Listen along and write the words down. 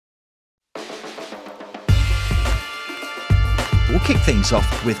We'll kick things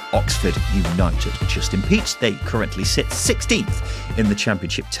off with Oxford United. Justin Peach, they currently sit 16th in the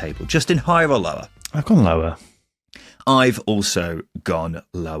Championship table. Justin, higher or lower? I've gone lower. I've also gone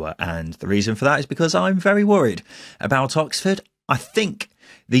lower, and the reason for that is because I'm very worried about Oxford. I think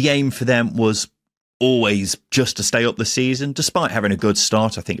the aim for them was always just to stay up the season, despite having a good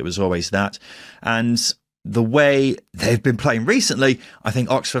start. I think it was always that. And the way they've been playing recently, I think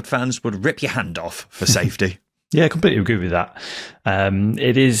Oxford fans would rip your hand off for safety. Yeah, I completely agree with that.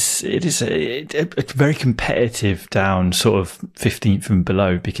 It is a very competitive down sort of 15th and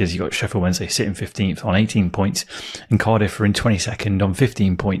below, because you've got Sheffield Wednesday sitting 15th on 18 points and Cardiff are in 22nd on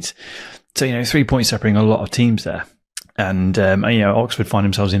 15 points. So, 3 points separating a lot of teams there. And, Oxford find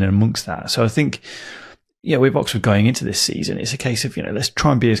themselves in and amongst that. So I think, with Oxford going into this season, it's a case of, let's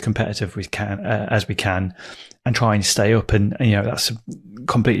try and be as competitive as we can and try and stay up. And, that's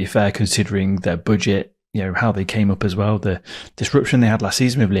completely fair considering their budget, how they came up as well, the disruption they had last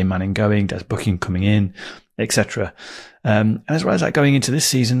season with Liam Manning going, Des Booking coming in, etc. And as well as that, going into this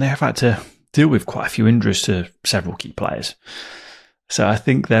season, they have had to deal with quite a few injuries to several key players. So I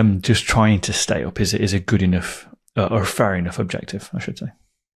think them just trying to stay up is a good enough or a fair enough objective, I should say.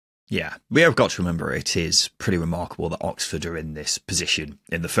 Yeah, we have got to remember it is pretty remarkable that Oxford are in this position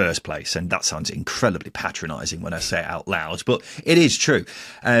in the first place. And that sounds incredibly patronising when I say it out loud, but it is true.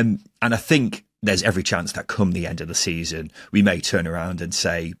 And I think there's every chance that come the end of the season, we may turn around and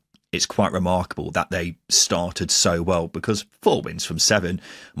say it's quite remarkable that they started so well, because 4 wins from 7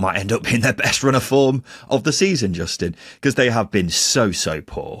 might end up being their best run of form of the season, Justin, because they have been so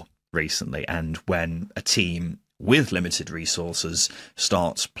poor recently. And when a team with limited resources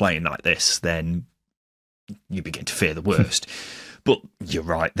starts playing like this, then you begin to fear the worst. But you're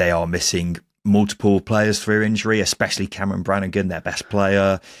right, they are missing multiple players through injury, especially Cameron Brannigan, their best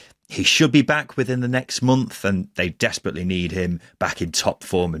player. He should be back within the next month, and they desperately need him back in top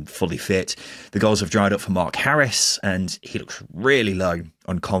form and fully fit. The goals have dried up for Mark Harris, and he looks really low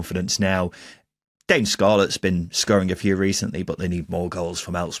on confidence now. Dane Scarlett's been scoring a few recently, but they need more goals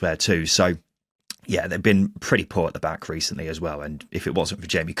from elsewhere too. So, yeah, they've been pretty poor at the back recently as well. And if it wasn't for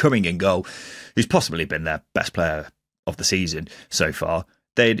Jamie Cumming in goal, who's possibly been their best player of the season so far,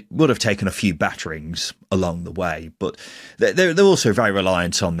 they would have taken a few batterings along the way. But they're also very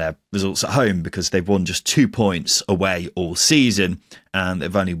reliant on their results at home, because they've won just 2 points away all season, and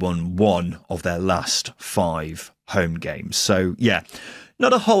they've only won 1 of their last 5 home games. So, yeah,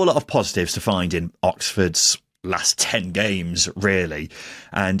 not a whole lot of positives to find in Oxford's last 10 games, really.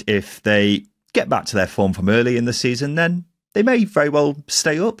 And if they get back to their form from early in the season, then they may very well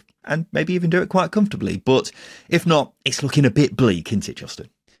stay up and maybe even do it quite comfortably. But if not, it's looking a bit bleak, isn't it, Justin?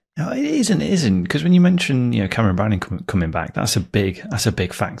 No, it isn't. Because when you mention, Cameron Brannigan coming back, that's a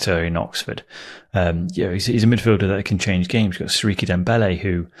big factor in Oxford. He's a midfielder that can change games. You've got Siriki Dembele,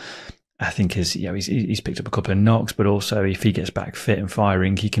 who I think is, he's picked up a couple of knocks, but also if he gets back fit and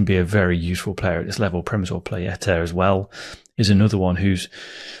firing, he can be a very useful player at this level. Premisor Playete as well is another one who's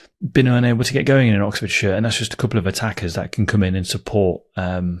been unable to get going in an Oxford shirt, and that's just a couple of attackers that can come in and support,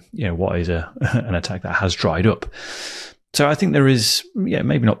 what is an attack that has dried up. So I think there is,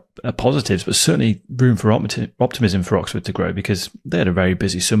 maybe not positives, but certainly room for optimism for Oxford to grow, because they had a very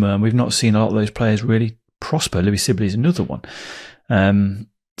busy summer and we've not seen a lot of those players really prosper. Louis Sibley is another one.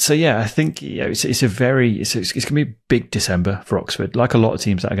 So yeah, I think it's going to be a big December for Oxford, like a lot of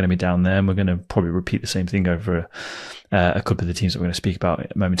teams that are going to be down there, and we're going to probably repeat the same thing over a couple of the teams that we're going to speak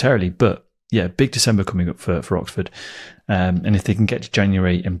about momentarily. But yeah, big December coming up for Oxford, and if they can get to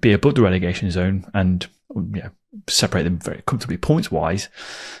January and be above the relegation zone and separate them very comfortably points wise,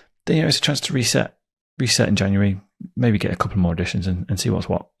 then it's a chance to reset in January, maybe get a couple more additions and see what's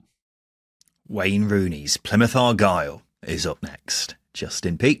what. Wayne Rooney's Plymouth Argyle is up next.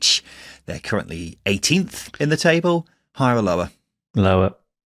 Justin Peach, they're currently 18th in the table. Higher or lower? Lower.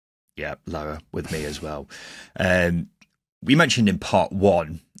 Yeah, lower with me as well. We mentioned in part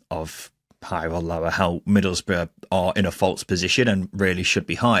 1 of higher or lower how Middlesbrough are in a false position and really should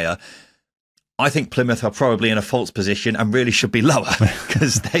be higher. I think Plymouth are probably in a false position and really should be lower,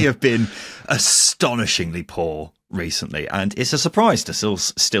 because they have been astonishingly poor recently, and it's a surprise to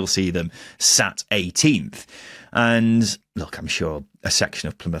still see them sat 18th. And look, I'm sure a section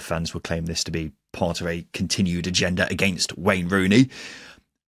of Plymouth fans will claim this to be part of a continued agenda against Wayne Rooney,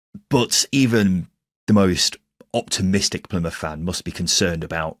 but even the most optimistic Plymouth fan must be concerned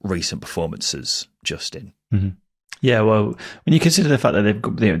about recent performances, Justin. Mm-hmm. Yeah, well, when you consider the fact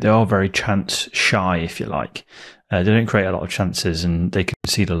that they are very chance shy, if you like, they don't create a lot of chances and they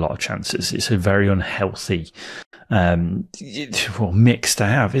concede a lot of chances. It's a very unhealthy mix to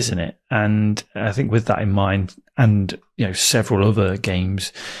have, isn't it? And I think with that in mind, and several other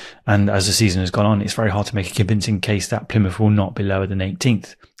games. And as the season has gone on, it's very hard to make a convincing case that Plymouth will not be lower than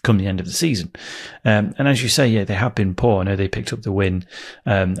 18th come the end of the season. And as you say, yeah, they have been poor. I know they picked up the win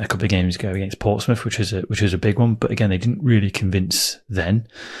a couple of games ago against Portsmouth, which was a big one. But again, they didn't really convince then.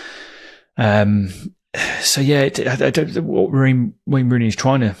 So yeah, I don't. What Wayne Rooney is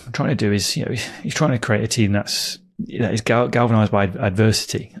trying to do is, he's trying to create a team that is galvanised by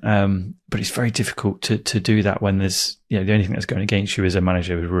adversity. But it's very difficult to do that when there's, the only thing that's going against you is a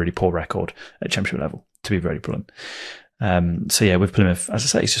manager with a really poor record at Championship level, to be very blunt. So yeah, with Plymouth, as I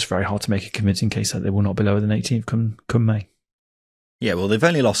say, it's just very hard to make a convincing case that they will not be lower than 18th come May. Yeah, well, they've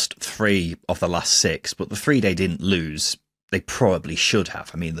only lost 3 of the last 6, but the 3 they didn't lose, they probably should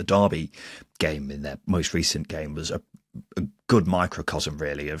have. I mean, the Derby game in their most recent game was a good microcosm,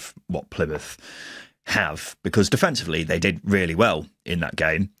 really, of what Plymouth have, because defensively they did really well in that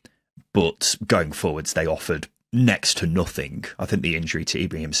game, but going forwards they offered next to nothing. I think the injury to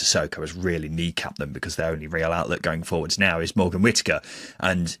Ibrahim Sissoko has really kneecapped them, because their only real outlet going forwards now is Morgan Whittaker,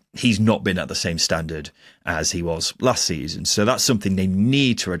 and he's not been at the same standard as he was last season. So that's something they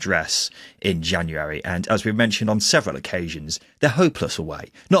need to address in January. And as we've mentioned on several occasions, they're hopeless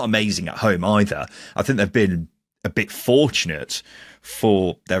away. Not amazing at home either. I think they've been a bit fortunate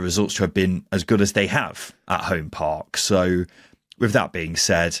for their results to have been as good as they have at Home Park. So with that being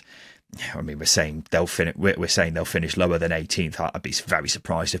said, I mean, we're saying they'll finish lower than 18th. I'd be very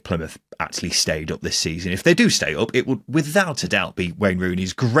surprised if Plymouth actually stayed up this season. If they do stay up, it would without a doubt be Wayne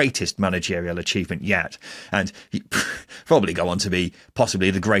Rooney's greatest managerial achievement yet, and he'd probably go on to be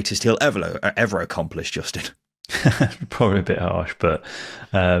possibly the greatest he'll ever accomplish, Justin. Probably a bit harsh, but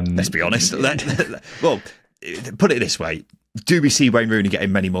let's be honest. Well, put it this way: do we see Wayne Rooney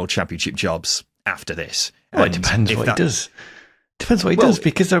getting many more Championship jobs after this? Well, it depends what he does. Depends what he does,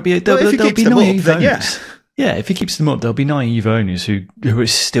 because there'll be naive owners. Yeah, if he keeps them up, there'll be naive owners who are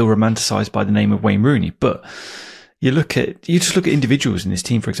still romanticised by the name of Wayne Rooney. But you just look at individuals in this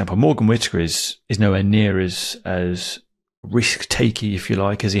team. For example, Morgan Whittaker is nowhere near as risk takey, if you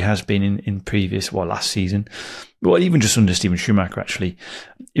like, as he has been in previous last season. Well, even just under Steven Schumacher, actually.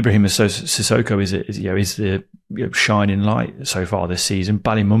 Ibrahim Sissoko is the shining light so far this season.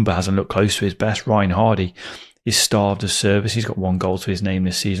 Ballymumba hasn't looked close to his best. Ryan Hardy is starved of service. He's got 1 goal to his name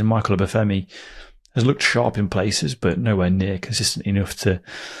this season. Michael Obafemi has looked sharp in places, but nowhere near consistent enough to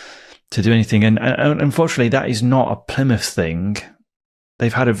do anything. And unfortunately, that is not a Plymouth thing.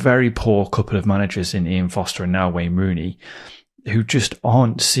 They've had a very poor couple of managers in Ian Foster and now Wayne Rooney, who just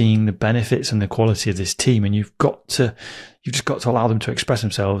aren't seeing the benefits and the quality of this team. And you've just got to allow them to express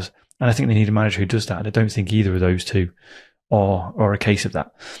themselves. And I think they need a manager who does that. And I don't think either of those two are a case of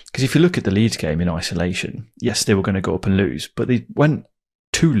that. Because if you look at the Leeds game in isolation, yes, they were going to go up and lose, but they went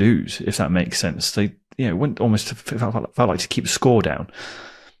to lose, if that makes sense. They went almost felt like to keep the score down.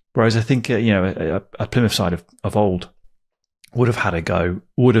 Whereas I think a Plymouth side of old would have had a go,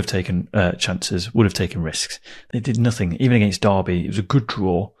 would have taken chances, would have taken risks. They did nothing. Even against Derby, it was a good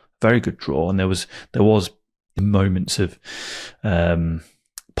draw, very good draw, and there was moments of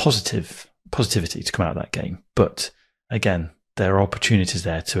positivity to come out of that game. But again, there are opportunities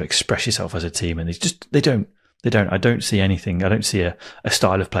there to express yourself as a team, and they don't. I don't see anything. I don't see a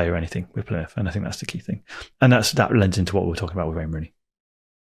style of play or anything with Plymouth, and I think that's the key thing. And that lends into what we're talking about with Wayne Rooney.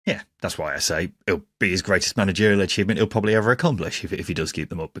 Yeah, that's why I say it'll be his greatest managerial achievement he'll probably ever accomplish if he does keep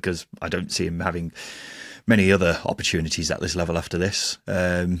them up, because I don't see him having many other opportunities at this level after this,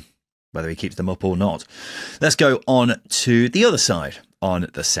 whether he keeps them up or not. Let's go on to the other side on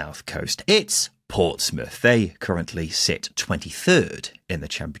the South Coast. It's Portsmouth. They currently sit 23rd in the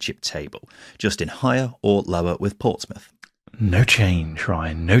Championship table. Justin, higher or lower with Portsmouth? No change,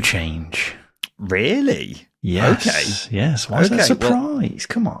 Ryan. No change. Really? Yes. Okay. Yes. Why is that a surprise?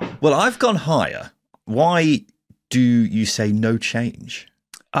 Come on. Well, I've gone higher. Why do you say no change?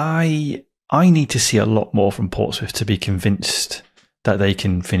 I need to see a lot more from Portsmouth to be convinced that they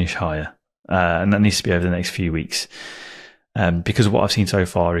can finish higher. And that needs to be over the next few weeks. Because what I've seen so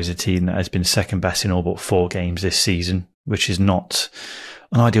far is a team that has been second best in all but 4 games this season, which is not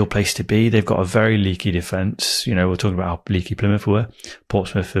an ideal place to be. They've got a very leaky defence. We're talking about how leaky Plymouth were.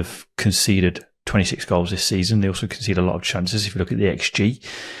 Portsmouth have conceded 26 goals this season. They also concede a lot of chances. If you look at the XG, I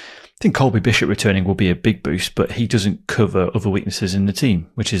think Colby Bishop returning will be a big boost, but he doesn't cover other weaknesses in the team,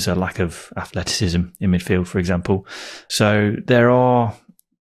 which is a lack of athleticism in midfield, for example. So there are,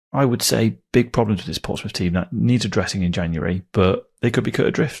 I would say, big problems with this Portsmouth team that needs addressing in January, but they could be cut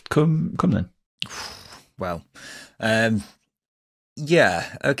adrift come then. Well,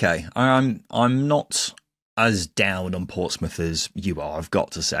 yeah, okay. I'm not as down on Portsmouth as you are, I've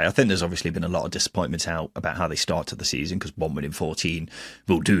got to say. I think there's obviously been a lot of disappointment out about how they started the season, because 1 win in 14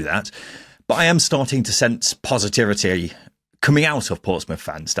 will do that. But I am starting to sense positivity coming out of Portsmouth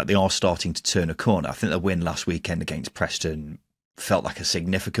fans, that they are starting to turn a corner. I think the win last weekend against Preston felt like a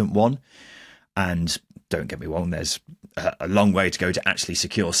significant one. And don't get me wrong, there's a long way to go to actually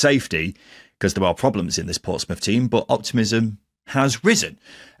secure safety, because there are problems in this Portsmouth team, but optimism has risen.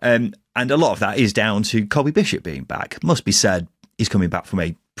 And a lot of that is down to Colby Bishop being back. Must be said, he's coming back from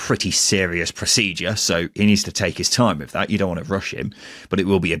a pretty serious procedure, so he needs to take his time with that. You don't want to rush him, but it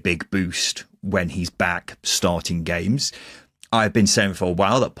will be a big boost when he's back starting games. I've been saying for a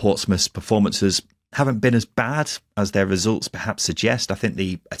while that Portsmouth's performances haven't been as bad as their results perhaps suggest. I think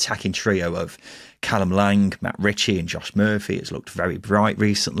the attacking trio of Callum Lang, Matt Ritchie and Josh Murphy has looked very bright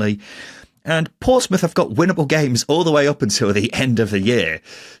recently. And Portsmouth have got winnable games all the way up until the end of the year.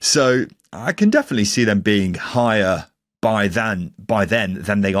 So I can definitely see them being higher by then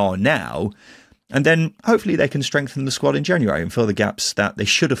than they are now. And then hopefully they can strengthen the squad in January and fill the gaps that they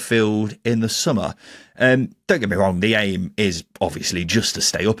should have filled in the summer. Don't get me wrong, the aim is obviously just to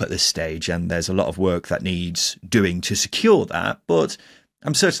stay up at this stage, and there's a lot of work that needs doing to secure that. But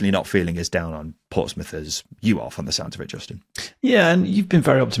I'm certainly not feeling as down on Portsmouth as you are from the sound of it, Justin. Yeah, and you've been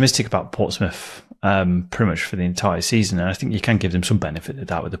very optimistic about Portsmouth pretty much for the entire season, and I think you can give them some benefit of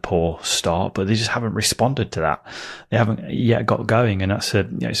that with a poor start, but they just haven't responded to that. They haven't yet got going, and that's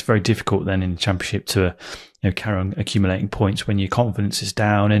it's very difficult then in the Championship to carry on accumulating points when your confidence is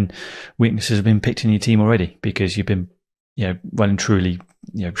down and weaknesses have been picked in your team already, because you've been well and truly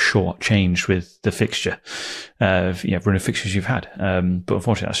short-changed with the fixture, run of fixtures you've had. But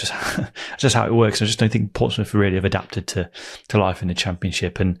unfortunately, that's just how it works. I just don't think Portsmouth really have adapted to life in the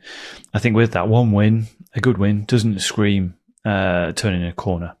Championship. And I think with that one win, a good win, doesn't scream turning a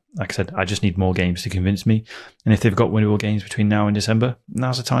corner. Like I said, I just need more games to convince me. And if they've got winnable games between now and December,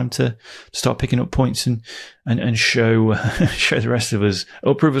 now's the time to start picking up points and show show the rest of us,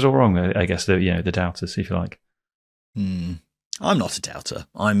 or prove us all wrong, I guess, the doubters, if you like. I'm not a doubter.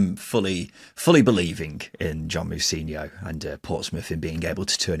 I'm fully believing in John Mousinho and Portsmouth in being able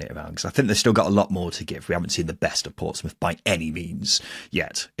to turn it around, because I think they've still got a lot more to give. We haven't seen the best of Portsmouth by any means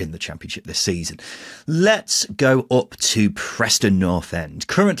yet in the Championship this season. Let's go up to Preston North End,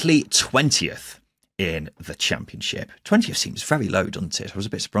 currently 20th in the Championship. 20th seems very low, doesn't it? I was a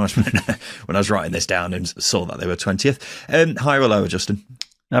bit surprised when I was writing this down and saw that they were 20th. Higher or lower, Justin?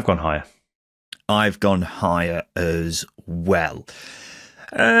 I've gone higher. I've gone higher as well.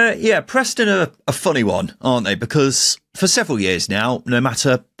 Preston are a funny one, aren't they? Because for several years now, no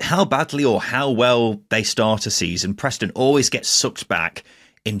matter how badly or how well they start a season, Preston always gets sucked back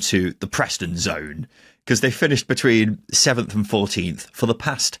into the Preston zone, because they finished between 7th and 14th for the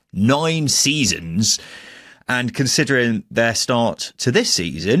past 9 seasons. And considering their start to this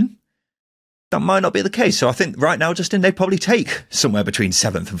season, that might not be the case. So I think right now, Justin, they'd probably take somewhere between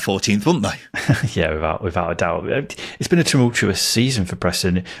 7th and 14th, wouldn't they? Yeah, without a doubt. It's been a tumultuous season for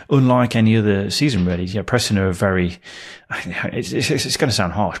Preston, unlike any other season, really. Preston are it's going to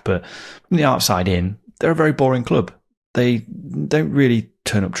sound harsh, but from the outside in, they're a very boring club. They don't really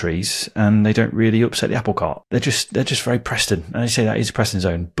turn up trees, and they don't really upset the apple cart. They're just very Preston. And I say that is a Preston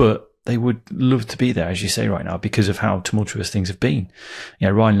zone, but they would love to be there, as you say right now, because of how tumultuous things have been.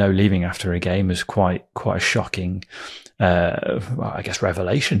 Ryan Lowe leaving after a game is quite a shocking,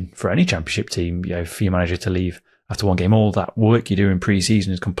 revelation for any Championship team. For your manager to leave after one game, all that work you do in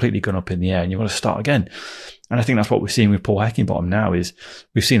pre-season has completely gone up in the air, and you've got to start again. And I think that's what we're seeing with Paul Heckingbottom now. Is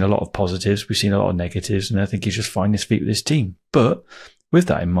we've seen a lot of positives, we've seen a lot of negatives, and I think he's just finding his feet with his team. But with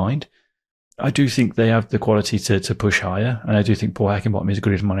that in mind, I do think they have the quality to push higher, and I do think Paul Heckingbottom is a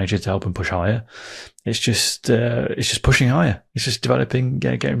good manager to help them push higher. It's just pushing higher. It's just developing,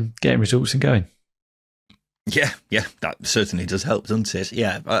 getting results and going. Yeah, that certainly does help, doesn't it?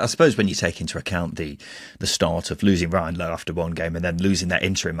 Yeah, I suppose when you take into account the start of losing Ryan Lowe after one game and then losing their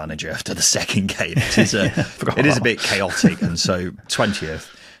interim manager after the second game, it is a bit chaotic, and so 20th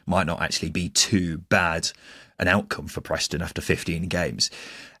might not actually be too bad an outcome for Preston after 15 games.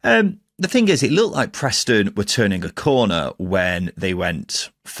 The thing is, it looked like Preston were turning a corner when they went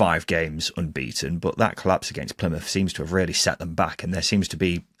 5 games unbeaten, but that collapse against Plymouth seems to have really set them back, and there seems to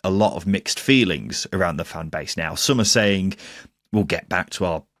be a lot of mixed feelings around the fan base now. Some are saying we'll get back to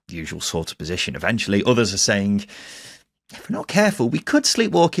our usual sort of position eventually. Others are saying, if we're not careful, we could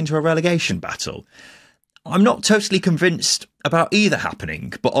sleepwalk into a relegation battle. I'm not totally convinced about either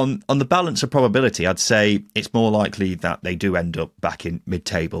happening, but on the balance of probability, I'd say it's more likely that they do end up back in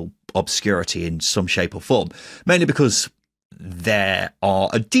mid-table obscurity in some shape or form, mainly because there are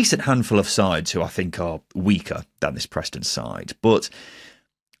a decent handful of sides who I think are weaker than this Preston side, but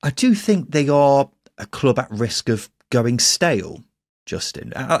I do think they are a club at risk of going stale.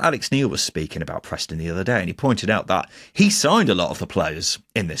 Justin, Alex Neil was speaking about Preston the other day, and he pointed out that he signed a lot of the players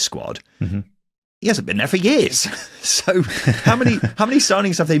in this squad. Mm-hmm. He hasn't been there for years. So how many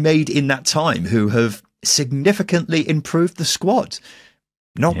signings have they made in that time who have significantly improved the squad?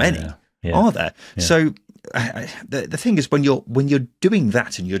 Not many, are there? Yeah. So the thing is, when you're doing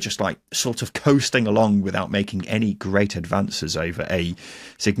that and you're just like sort of coasting along without making any great advances over a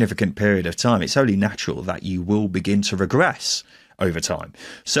significant period of time, it's only natural that you will begin to regress over time.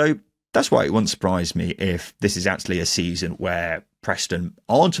 So that's why it wouldn't surprise me if this is actually a season where Preston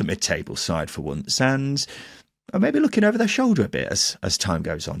aren't a mid-table side for once and are maybe looking over their shoulder a bit as time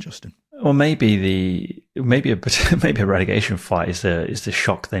goes on, Justin. Or maybe a relegation fight is the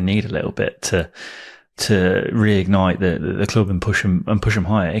shock they need a little bit to reignite the club and push them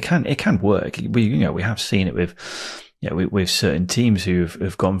higher. It can work. We have seen it with certain teams who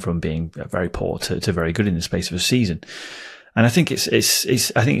have gone from being very poor to very good in the space of a season. And I think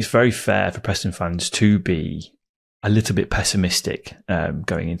it's very fair for Preston fans to be a little bit pessimistic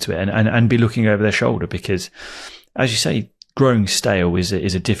going into it and be looking over their shoulder, because, as you say, growing stale is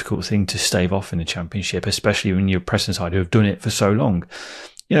a difficult thing to stave off in the Championship, especially when you're Preston side who have done it for so long.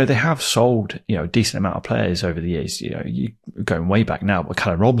 They have sold a decent amount of players over the years. You going way back now, but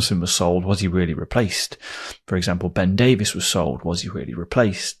Callum Robinson was sold. Was he really replaced? For example, Ben Davies was sold. Was he really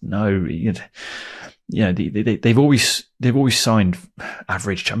replaced? No. They've always signed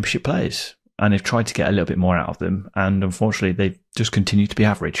average Championship players, and they've tried to get a little bit more out of them, and unfortunately they just continue to be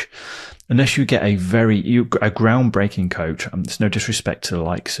average. Unless you get a groundbreaking coach, it's no disrespect to the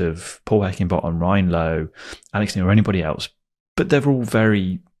likes of Paul Heckingbottom, Ryan Lowe, Alex Neil, or anybody else, but they're all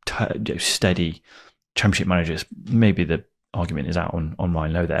very steady Championship managers. Maybe the argument is out on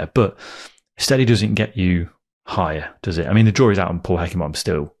Ryan Lowe there, but steady doesn't get you higher, does it? I mean, the jury's out on Paul Heckingbottom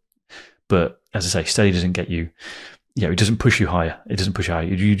still, but as I say, steady doesn't get you. It doesn't push you higher. It doesn't push you higher.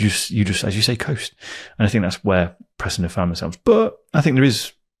 You just, as you say, coast. And I think that's where Preston have found themselves. But I think there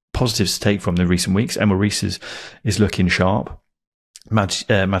is positives to take from the recent weeks. Emil Rees is looking sharp. Mats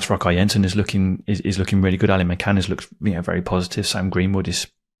Rockar Jensen is looking really good. Ali McCann has looked very positive. Sam Greenwood is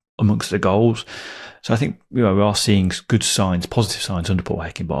amongst the goals. So I think we are seeing good signs, positive signs under Paul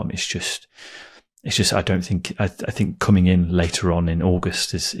Heckingbottom. It's just I think coming in later on in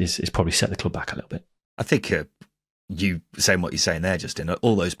August is probably set the club back a little bit. I think you saying what you're saying there, Justin,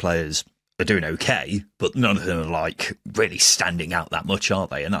 all those players are doing okay, but none of them are like really standing out that much, are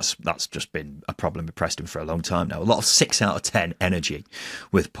they? And that's just been a problem with Preston for a long time now. A lot of 6 out of 10 energy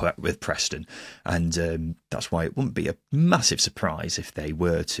with Preston, and that's why it wouldn't be a massive surprise if they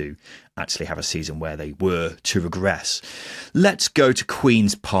were to actually have a season where they were to regress. Let's go to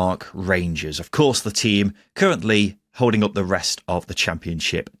Queen's Park Rangers. Of course, the team currently holding up the rest of the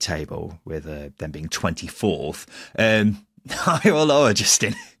Championship table, with them being 24th. Higher or lower,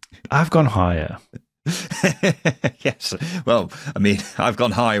 Justin? I've gone higher. Yes. Well, I mean, I've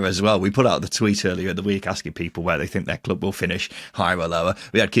gone higher as well. We put out the tweet earlier in the week asking people where they think their club will finish, higher or lower.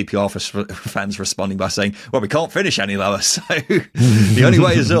 We had QPR fans responding by saying, well, we can't finish any lower, so the only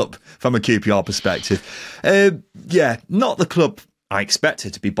way is up from a QPR perspective. Not the club I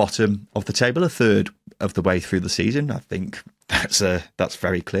expected to be bottom of the table, a third of the way through the season. I think that's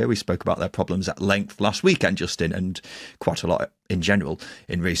very clear. We spoke about their problems at length last weekend, Justin, and quite a lot in general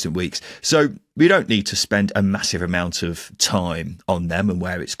in recent weeks. So we don't need to spend a massive amount of time on them and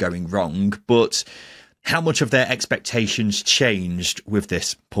where it's going wrong. But how much of their expectations changed with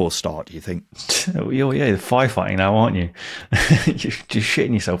this poor start, do you think? You're firefighting now, aren't you? You're just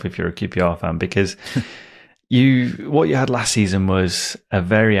shitting yourself if you're a QPR fan, because what you had last season was a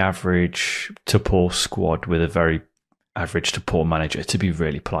very average to poor squad with a very average to poor manager, to be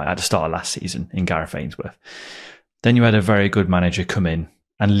really polite, at the start of last season in Gareth Ainsworth. Then you had a very good manager come in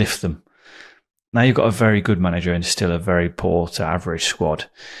and lift them. Now you've got a very good manager and still a very poor to average squad.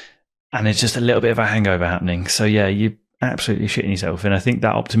 And it's just a little bit of a hangover happening. So yeah, you're absolutely shitting yourself. And I think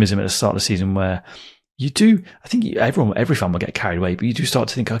that optimism at the start of the season where every fan will get carried away, but you do start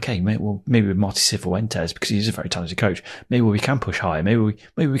to think, okay, maybe with Marty Cifuentes, because he's a very talented coach, maybe we can push higher, maybe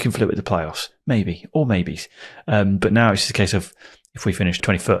we can flip with the playoffs, maybe, or maybes. But now it's just a case of if we finish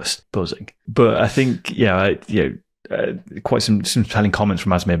 21st, buzzing. But I think, quite some telling comments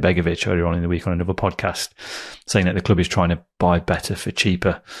from Asmir Begovic earlier on in the week on another podcast, saying that the club is trying to buy better for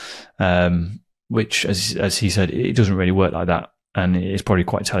cheaper, which, as he said, it doesn't really work like that. And it's probably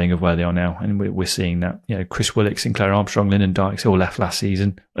quite telling of where they are now. And we're seeing that, Chris Willock, Sinclair Armstrong, Lyndon Dykes all left last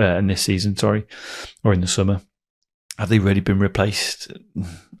season, and this season, or in the summer. Have they really been replaced?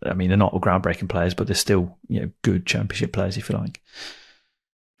 I mean, they're not groundbreaking players, but they're still, good Championship players, if you like.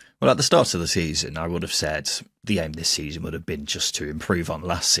 Well, at the start of the season, I would have said the aim this season would have been just to improve on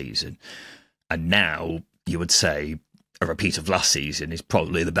last season. And now you would say a repeat of last season is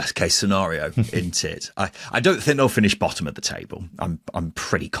probably the best case scenario, isn't it? I don't think they'll finish bottom of the table. I'm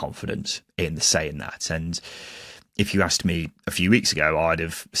pretty confident in saying that. And if you asked me a few weeks ago, I'd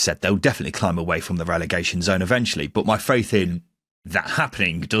have said they'll definitely climb away from the relegation zone eventually. But my faith in that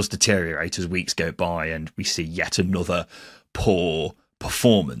happening does deteriorate as weeks go by and we see yet another poor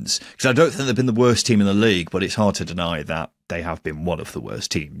performance. Because I don't think they've been the worst team in the league, but it's hard to deny that they have been one of the worst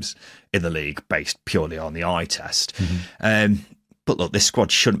teams in the league based purely on the eye test. But look, this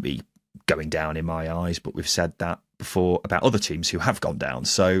squad shouldn't be going down in my eyes, but we've said that before about other teams who have gone down.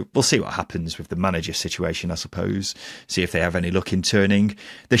 So we'll see what happens with the manager situation, I suppose. See if they have any luck in turning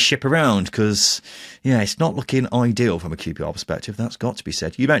the ship around, because, it's not looking ideal from a QPR perspective. That's got to be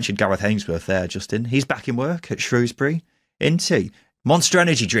said. You mentioned Gareth Ainsworth there, Justin. He's back in work at Shrewsbury, isn't he? Monster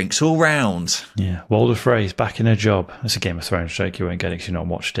energy drinks all round. Yeah, Walder Frey's back in a job. That's a Game of Thrones joke. You won't get it because you've not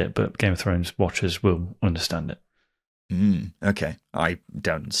watched it, but Game of Thrones watchers will understand it. Okay. I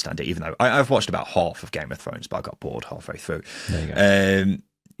don't understand it, even though I've watched about half of Game of Thrones, but I got bored halfway through. There you go.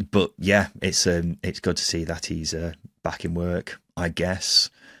 But yeah, it's good to see that he's back in work, I guess.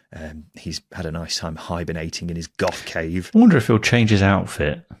 He's had a nice time hibernating in his goth cave. I wonder if he'll change his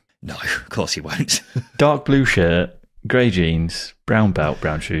outfit. No, of course he won't. Dark blue shirt, grey jeans, brown belt,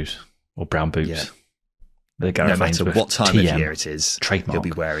 brown shoes, or brown boots. Yeah. No matter what time TM, of year it is, trademark.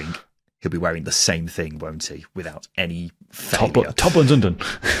 He'll be wearing the same thing, won't he? Without any failure. Top one's undone.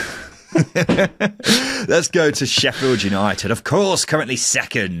 Let's go to Sheffield United. Of course, currently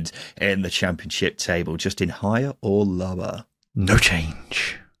second in the Championship table, just in higher or lower. No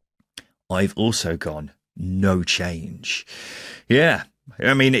change. I've also gone no change. Yeah.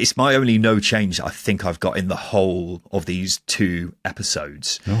 I mean, it's my only no change I think I've got in the whole of these 2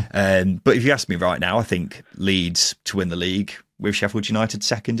 episodes. Oh. But if you ask me right now, I think Leeds to win the league with Sheffield United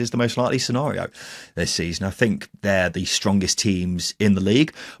second is the most likely scenario this season. I think they're the strongest teams in the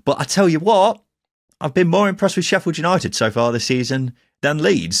league. But I tell you what, I've been more impressed with Sheffield United so far this season than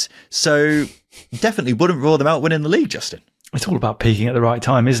Leeds. So definitely wouldn't rule them out winning the league, Justin. It's all about peaking at the right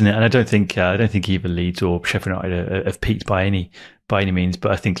time, isn't it? And I don't think either Leeds or Sheffield United have peaked by any means,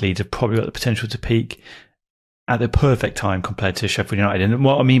 but I think Leeds have probably got the potential to peak at the perfect time compared to Sheffield United. And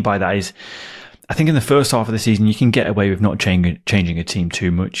what I mean by that is, I think in the first half of the season you can get away with not changing a team too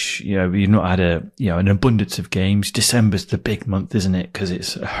much. You've not had an abundance of games. December's the big month, isn't it? Because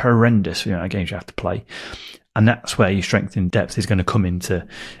it's horrendous games you have to play. And that's where your strength in depth is going to come into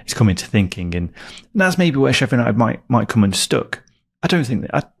thinking, and that's maybe where Sheffield United might come unstuck. I don't think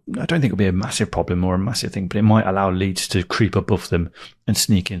it'll be a massive problem or a massive thing, but it might allow Leeds to creep above them and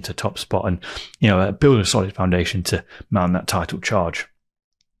sneak into top spot, and build a solid foundation to mount that title charge,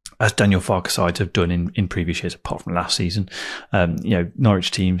 as Daniel Farke's sides have done in previous years, apart from last season. His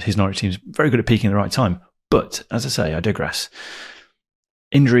Norwich team's very good at peaking at the right time, but as I say, I digress.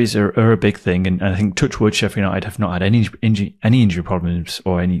 Injuries are a big thing, and I think touch wood, Sheffield United have not had any injury problems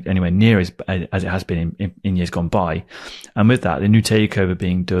or anywhere near as it has been in years gone by. And with that, the new takeover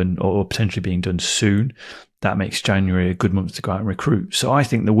being done or potentially being done soon, that makes January a good month to go out and recruit. So I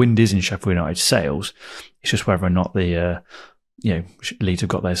think the wind is in Sheffield United's sails. It's just whether or not the Leeds have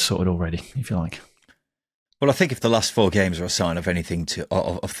got theirs sorted already, if you like. Well, I think if the last 4 games are a sign of anything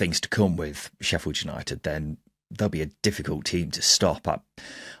of things to come with Sheffield United, then they'll be a difficult team to stop.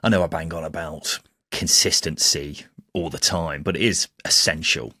 I know I bang on about consistency all the time, but it is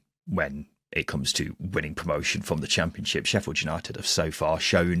essential when it comes to winning promotion from the Championship. Sheffield United have so far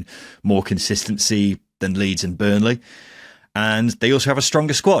shown more consistency than Leeds and Burnley, and they also have a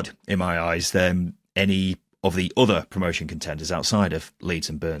stronger squad, in my eyes, than any of the other promotion contenders outside of Leeds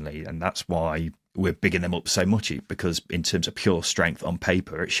and Burnley, and that's why we're bigging them up so much, because in terms of pure strength on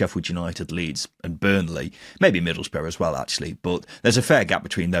paper, it's Sheffield United, Leeds and Burnley, maybe Middlesbrough as well, actually, but there's a fair gap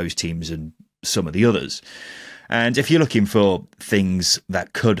between those teams and some of the others. And if you're looking for things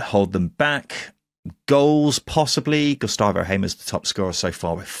that could hold them back, goals possibly, Gustavo Hamer's the top scorer so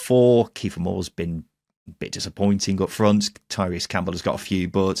far with 4. Kiefer Moore's been a bit disappointing up front. Tyrese Campbell has got a few,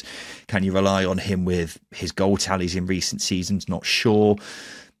 but can you rely on him with his goal tallies in recent seasons? Not sure.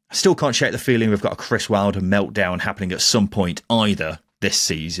 I still can't shake the feeling we've got a Chris Wilder meltdown happening at some point either this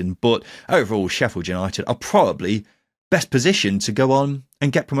season. But overall, Sheffield United are probably best positioned to go on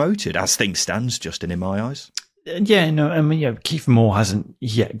and get promoted as things stands, Justin, in my eyes. Yeah, no, I mean, Kiefer Moore hasn't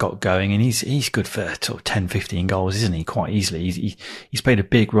yet got going, and he's good for sort of 10, 15 goals, isn't he? Quite easily. He's played a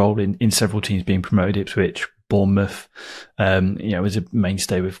big role in several teams being promoted, Ipswich, Bournemouth. Was a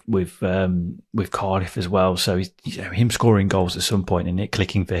mainstay with Cardiff as well. So him scoring goals at some point and it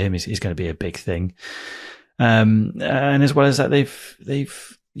clicking for him is going to be a big thing. And as well as that,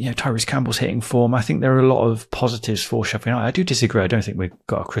 they've Tyrese Campbell's hitting form. I think there are a lot of positives for Sheffield United. I do disagree. I don't think we've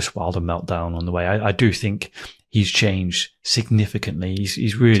got a Chris Wilder meltdown on the way. I do think he's changed significantly.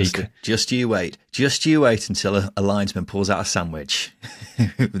 He's really just you wait until a linesman pulls out a sandwich.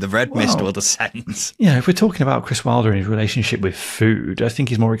 The red mist will descend. If we're talking about Chris Wilder and his relationship with food, I think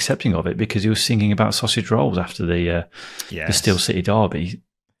he's more accepting of it because he was singing about sausage rolls after the Stoke City derby.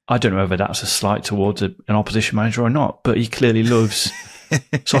 I don't know whether that's a slight towards an opposition manager or not, but he clearly loves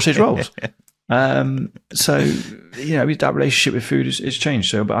sausage rolls. So that relationship with food has changed.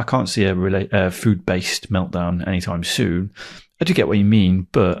 So, but I can't see a food-based meltdown anytime soon. I do get what you mean,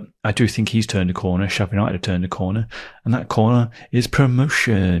 but I do think he's turned a corner. Sheffield United have turned a corner, and that corner is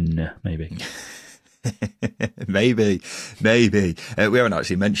promotion. Maybe. maybe. We haven't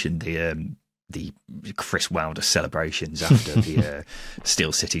actually mentioned the Chris Wilder celebrations after the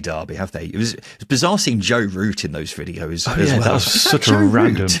Steel City derby, have they? It was bizarre seeing Joe Root in those videos as well. That was such a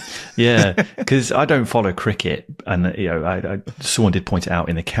random. Yeah, because I don't follow cricket, and someone did point it out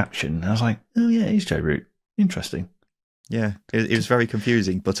in the caption. And I was like, oh yeah, he's Joe Root. Interesting. Yeah, it was very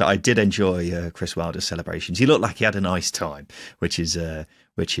confusing, but I did enjoy Chris Wilder's celebrations. He looked like he had a nice time, which is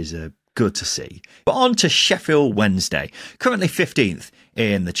good to see. But on to Sheffield Wednesday, currently 15th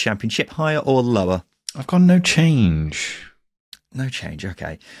in the Championship, higher or lower? I've gone no change. No change,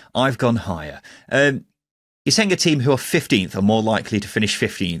 okay. I've gone higher. You're saying a team who are 15th are more likely to finish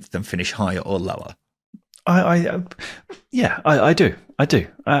 15th than finish higher or lower? I do. I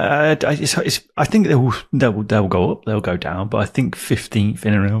think they'll go up, they'll go down, but I think 15th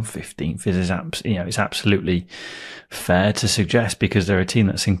in around 15th is it's absolutely fair to suggest because they're a team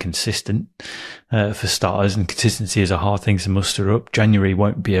that's inconsistent for starters, and consistency is a hard thing to muster up. January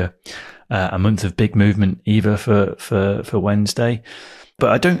won't be a month of big movement either for Wednesday.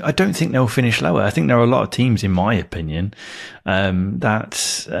 But I don't think they'll finish lower. I think there are a lot of teams, in my opinion,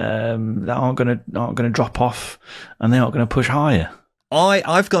 that aren't going to drop off, and they aren't going to push higher.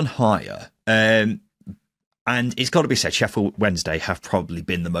 I've gone higher, and it's got to be said, Sheffield Wednesday have probably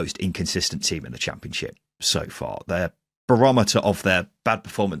been the most inconsistent team in the Championship so far. Their barometer of their bad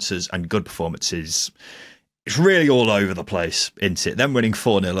performances and good performances, it's really all over the place, isn't it? Them winning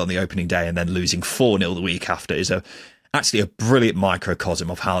 4-0 on the opening day and then losing 4-0 the week after is actually a brilliant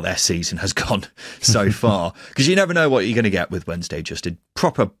microcosm of how their season has gone so far. Because you never know what you're going to get with Wednesday, Justin.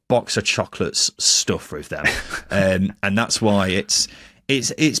 Proper box of chocolates stuff with them. And that's why it's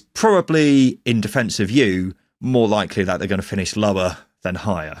probably, in defence of you, more likely that they're going to finish lower than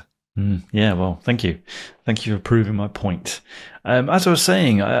higher. Yeah, well, thank you. Thank you for proving my point. As I was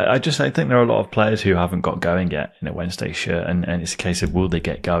saying, I think there are a lot of players who haven't got going yet in a Wednesday shirt, and it's a case of will they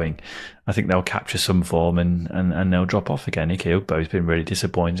get going? I think they'll capture some form and they'll drop off again. Ike Ugbo's been really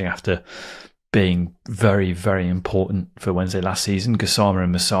disappointing after being very, very important for Wednesday last season. Gassama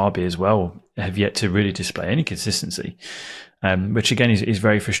and Masabi as well have yet to really display any consistency, which again is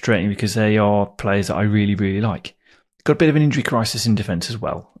very frustrating because they are players that I really, really like. Got a bit of an injury crisis in defence as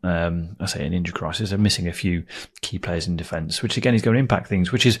well. I say an injury crisis. They're missing a few key players in defence, which again is going to impact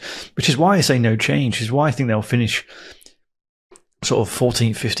things, which is why I say no change, which is why I think they'll finish sort of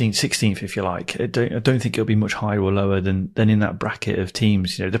 14th, 15th, 16th, if you like. I don't think it'll be much higher or lower than in that bracket of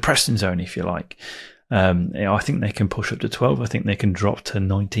teams, the Preston zone, if you like. I think they can push up to 12. I think they can drop to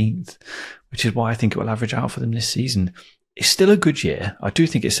 19th, which is why I think it will average out for them this season. It's still a good year. I do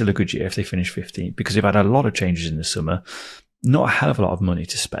think it's still a good year if they finish 15th because they've had a lot of changes in the summer, not a hell of a lot of money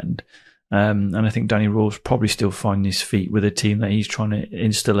to spend. And I think Danny Rawls probably still finding his feet with a team that he's trying to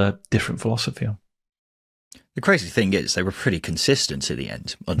instill a different philosophy on. The crazy thing is they were pretty consistent at the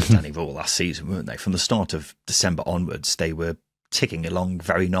end under Danny Rawls last season, weren't they? From the start of December onwards, they were ticking along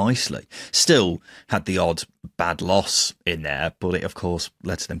very nicely. Still had the odd bad loss in there, but it of course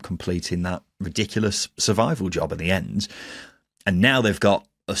led to them completing that ridiculous survival job in the end. And now they've got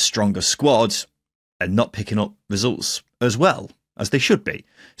a stronger squad and not picking up results as well as they should be.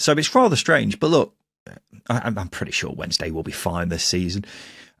 So it's rather strange, but look, I'm pretty sure Wednesday will be fine this season,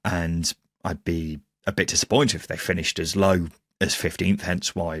 and I'd be a bit disappointed if they finished as low as 15th,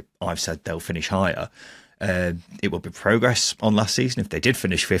 hence why I've said they'll finish higher. It will be progress on last season. If they did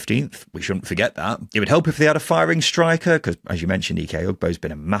finish 15th, we shouldn't forget that. It would help if they had a firing striker, because as you mentioned, Ike Ugbo's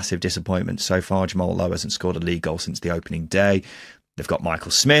been a massive disappointment so far. Jamal Lowe hasn't scored a league goal since the opening day. They've got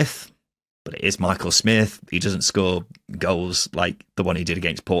Michael Smith. But it is Michael Smith. He doesn't score goals like the one he did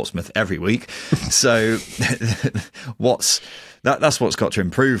against Portsmouth every week. So that's what's got to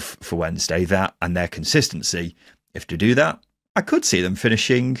improve for Wednesday, that and their consistency. If to do that, I could see them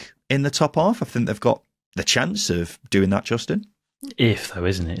finishing in the top half. I think they've got the chance of doing that, Justin. If, though,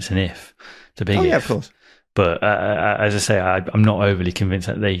 isn't it? It's an if. It's a big if. Yeah, of course. But as I say, I'm not overly convinced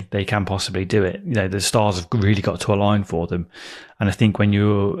that they can possibly do it. The stars have really got to align for them. And I think when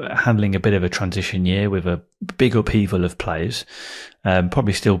you're handling a bit of a transition year with a big upheaval of players,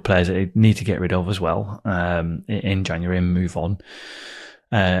 probably still players that they need to get rid of as well in January and move on,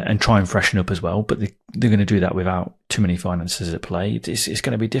 and try and freshen up as well. But they're going to do that without too many finances at play. It's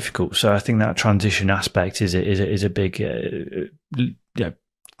going to be difficult. So I think that transition aspect is a big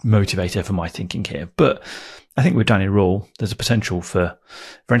motivator for my thinking here. But I think with Danny Rule, there's a potential for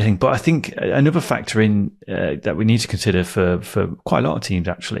anything. But I think another factor in that we need to consider for quite a lot of teams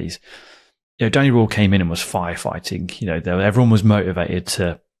actually is, Danny Rule came in and was firefighting. Everyone was motivated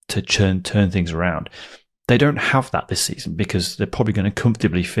to turn things around. They don't have that this season because they're probably going to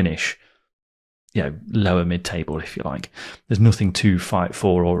comfortably finish, lower mid-table, if you like. There's nothing to fight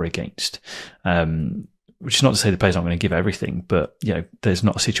for or against. Which is not to say the players aren't going to give everything, but there's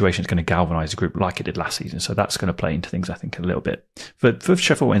not a situation that's going to galvanise the group like it did last season. So that's going to play into things, I think, a little bit for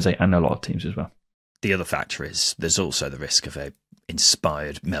Sheffield Wednesday and a lot of teams as well. The other factor is there's also the risk of a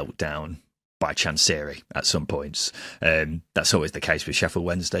inspired meltdown by Chansiri at some points. That's always the case with Sheffield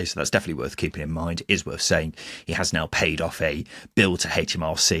Wednesday, so that's definitely worth keeping in mind. It is worth saying he has now paid off a bill to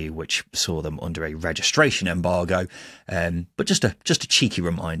HMRC, which saw them under a registration embargo. But just a cheeky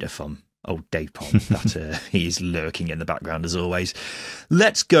reminder from old Dave Pond that he's lurking in the background as always.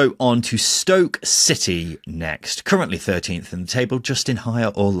 Let's go on to Stoke City next. Currently 13th in the table. Justin,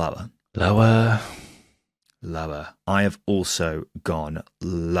 higher or lower? Lower. I have also gone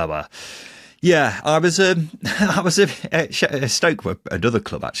lower. Yeah, I was Stoke were another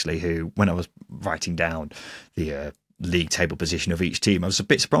club actually who, when I was writing down the league table position of each team, I was a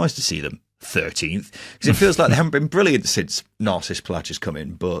bit surprised to see them 13th because it feels like they haven't been brilliant since Narcis Palach has come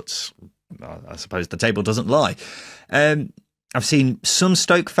in, but I suppose the table doesn't lie. I've seen some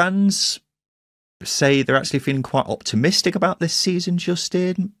Stoke fans say they're actually feeling quite optimistic about this season,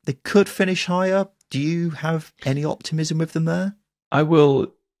 Justin. They could finish higher. Do you have any optimism with them there? I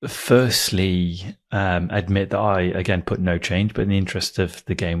will firstly admit that I, again, put no change, but in the interest of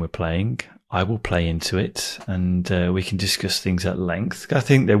the game we're playing, I will play into it and we can discuss things at length. I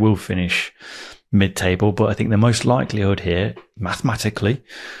think they will finish mid-table, but I think the most likelihood here, mathematically,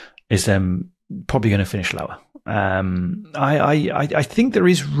 is them probably going to finish lower. I think there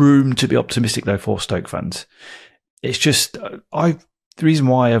is room to be optimistic, though, for Stoke fans. It's just the reason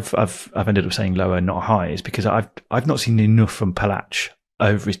why I've ended up saying lower, not high, is because I've not seen enough from Palach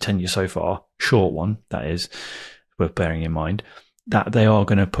over his tenure so far, short one, that is, worth bearing in mind, that they are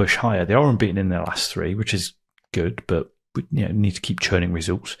going to push higher. They are unbeaten in their last three, which is good, but we need to keep churning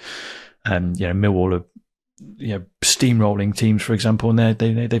results. Millwall are steamrolling teams, for example, and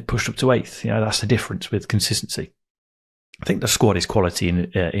they pushed up to 8th. That's the difference with consistency. I think the squad is quality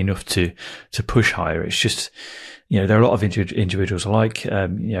enough to push higher. It's just, there are a lot of individuals like,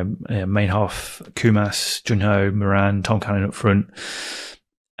 main half, Kumas, Junho, Moran, Tom Cannon up front.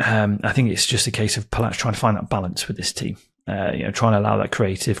 I think it's just a case of Palach trying to find that balance with this team. Trying to allow that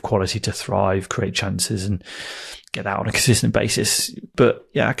creative quality to thrive, create chances and get that on a consistent basis. But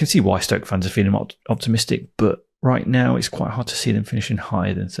yeah, I can see why Stoke fans are feeling optimistic, but right now it's quite hard to see them finishing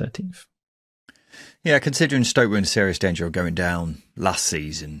higher than 13th. Yeah, considering Stoke were in serious danger of going down last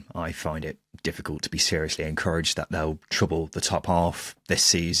season, I find it difficult to be seriously encouraged that they'll trouble the top half this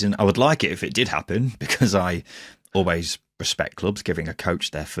season. I would like it if it did happen, because I always respect clubs giving a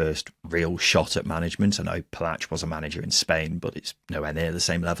coach their first real shot at management. I know Palach was a manager in Spain, but it's nowhere near the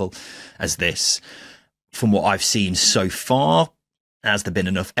same level as this. From what I've seen so far, has there been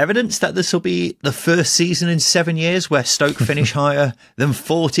enough evidence that this will be the first season in 7 years where Stoke finish higher than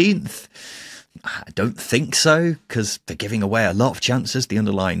 14th? I don't think so, because they're giving away a lot of chances. The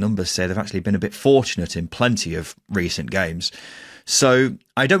underlying numbers say they've actually been a bit fortunate in plenty of recent games. So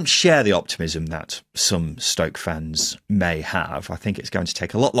I don't share the optimism that some Stoke fans may have. I think it's going to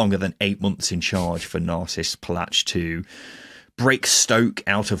take a lot longer than 8 months in charge for Narcis Palach to break Stoke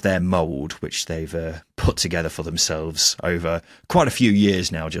out of their mould, which they've put together for themselves over quite a few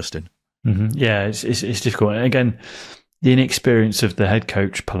years now, Justin. Mm-hmm. Yeah, it's difficult. And again, the inexperience of the head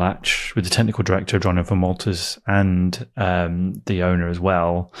coach Palach with the technical director Jonathan Walters and the owner as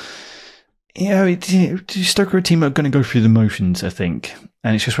well. Stoke are a team that are going to go through the motions, I think,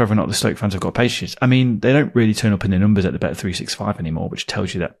 and it's just whether or not the Stoke fans have got patience. I mean, they don't really turn up in the numbers at the Bet365 anymore, which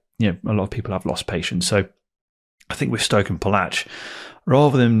tells you that a lot of people have lost patience. So I think with Stoke and Palach,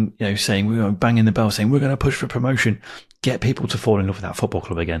 rather than saying we're banging the bell, saying we're going to push for promotion, get people to fall in love with that football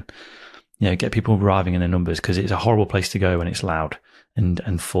club again. Get people arriving in their numbers, because it's a horrible place to go when it's loud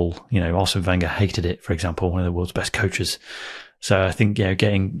and full. Arsene Wenger hated it, for example, one of the world's best coaches. So I think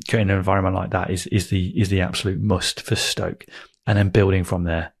creating an environment like that is the absolute must for Stoke, and then building from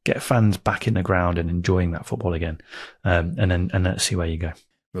there. Get fans back in the ground and enjoying that football again, and let's see where you go.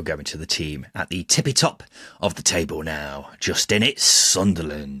 We'll go into the team at the tippy top of the table now. Just in it,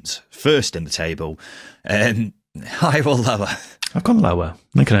 Sunderland, first in the table. Higher or lower? I've gone lower.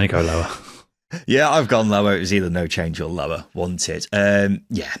 I can only go lower. Yeah, I've gone lower. It was either no change or lower. Wanted.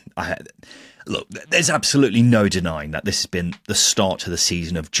 Look, there's absolutely no denying that this has been the start to the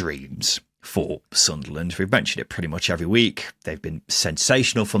season of dreams for Sunderland. We've mentioned it pretty much every week. They've been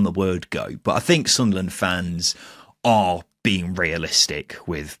sensational from the word go. But I think Sunderland fans are being realistic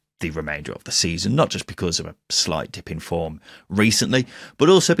with the remainder of the season, not just because of a slight dip in form recently, but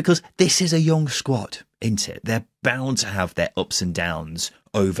also because this is a young squad, isn't it? They're bound to have their ups and downs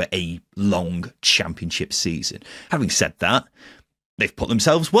over a long championship season. Having said that, they've put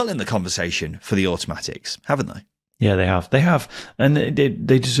themselves well in the conversation for the automatics, haven't they? Yeah, they have. They have. And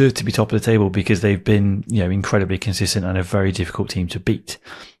they deserve to be top of the table because they've been, incredibly consistent and a very difficult team to beat.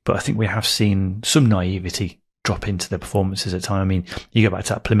 But I think we have seen some naivety drop into their performances at time. I mean, you go back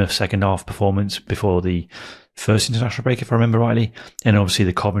to that Plymouth second half performance before the first international break, if I remember rightly, and obviously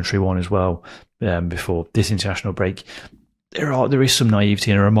the Coventry one as well, before this international break. There is some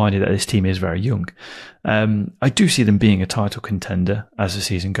naivety and a reminder that this team is very young. I do see them being a title contender as the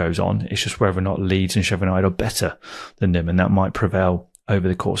season goes on. It's just whether or not Leeds and Sheffield United are better than them, and that might prevail over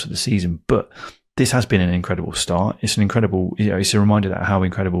the course of the season. But this has been an incredible start. It's an incredible, it's a reminder that how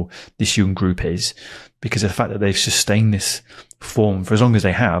incredible this young group is, because of the fact that they've sustained this form for as long as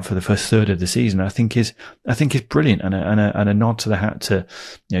they have for the first third of the season, I think is brilliant, and a nod to the hat to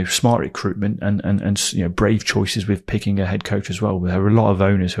smart recruitment and brave choices with picking a head coach as well. There are a lot of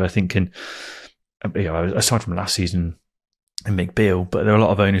owners who I think can, aside from last season and Mick Beale, but there are a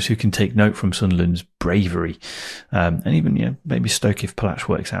lot of owners who can take note from Sunderland's bravery, and even maybe Stoke if Palach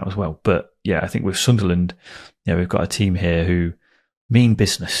works out as well. But I think with Sunderland, we've got a team here who mean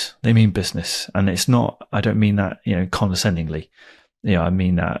business. They mean business, and it's not. I don't mean that condescendingly. I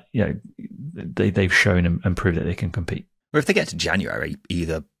mean that they've shown and proved that they can compete. Well, if they get to January,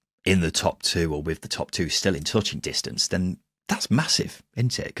 either in the top two or with the top two still in touching distance, then that's massive,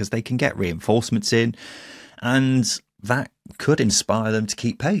 isn't it? Because they can get reinforcements in, and that could inspire them to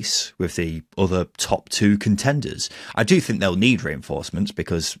keep pace with the other top two contenders. I do think they'll need reinforcements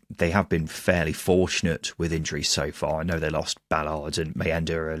because they have been fairly fortunate with injuries so far. I know they lost Ballard and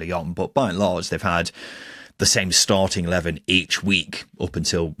Mayenda early on, but by and large, they've had the same starting 11 each week up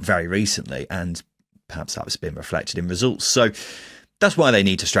until very recently, and perhaps that's been reflected in results. So that's why they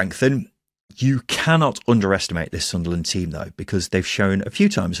need to strengthen. You cannot underestimate this Sunderland team, though, because they've shown a few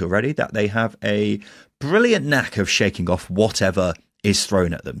times already that they have a brilliant knack of shaking off whatever is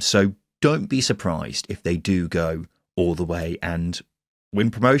thrown at them. So don't be surprised if they do go all the way and win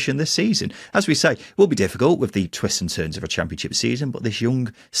promotion this season. As we say, it will be difficult with the twists and turns of a championship season, but this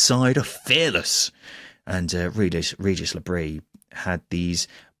young side are fearless. And Regis Labrie had these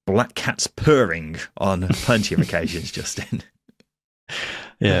black cats purring on plenty of occasions, Justin.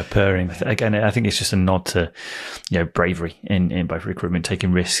 Yeah, purring. Again, I think it's just a nod to, bravery in both recruitment,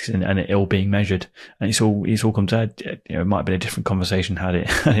 taking risks, and it all being measured. And it's all come to, it might have been a different conversation had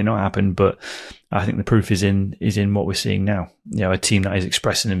it not happened, but I think the proof is in what we're seeing now. A team that is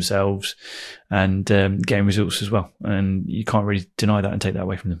expressing themselves and getting results as well. And you can't really deny that and take that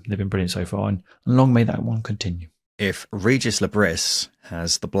away from them. They've been brilliant so far, and long may that one continue. If Regis Labrie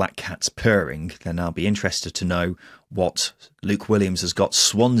has the black cats purring, then I'll be interested to know what Luke Williams has got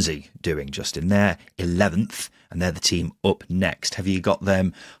Swansea doing, Justin. They're 11th, and they're the team up next. Have you got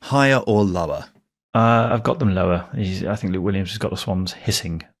them higher or lower? I've got them lower. I think Luke Williams has got the Swans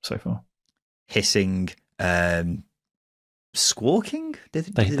hissing so far. Hissing, squawking?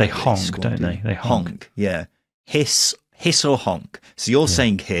 They honk, don't they? They honk. Yeah. Hiss or honk. So you're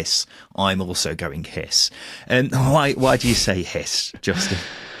saying hiss. I'm also going hiss. And why do you say hiss, Justin?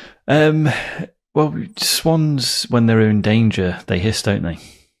 Well, Swans, when they're in danger, they hiss, don't they?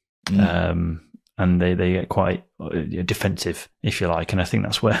 And they get quite defensive, if you like. And I think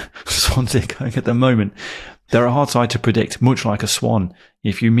that's where Swans are going at the moment. They're a hard side to predict, much like a swan.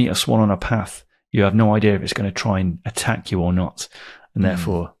 If you meet a swan on a path, you have no idea if it's going to try and attack you or not. And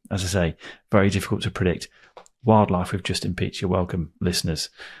therefore, as I say, very difficult to predict. Wildlife with Justin Peach. You're welcome, listeners.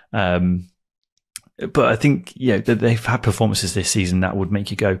 But I think, they've had performances this season that would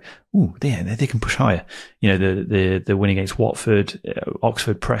make you go, ooh, they can push higher. The win against Watford,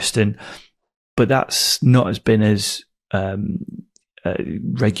 Oxford, Preston, but that's not as been as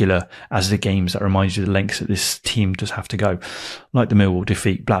regular as the games that remind you of the lengths that this team does have to go. Like the Millwall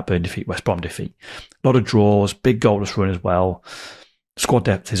defeat, Blackburn defeat, West Brom defeat. A lot of draws, big goalless run as well. Squad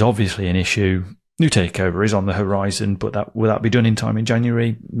depth is obviously an issue. New takeover is on the horizon, but will that be done in time in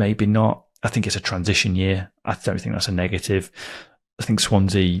January? Maybe not. I think it's a transition year. I don't think that's a negative. I think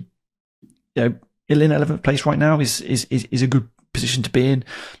Swansea, in 11th place right now is a good position to be in,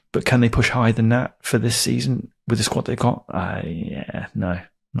 but can they push higher than that for this season with the squad they got? No,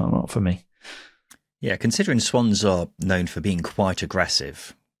 not for me. Yeah, considering Swans are known for being quite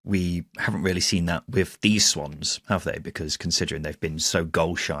aggressive, we haven't really seen that with these Swans, have they? Because considering they've been so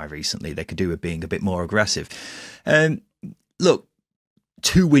goal shy recently, they could do with being a bit more aggressive. Look,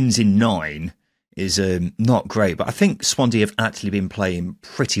 2 wins in 9 is not great, but I think Swansea have actually been playing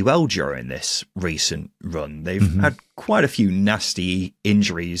pretty well during this recent run. They've had quite a few nasty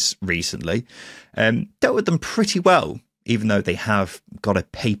injuries recently, dealt with them pretty well, even though they have got a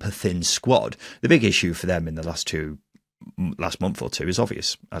paper-thin squad. The big issue for them in the last month or two is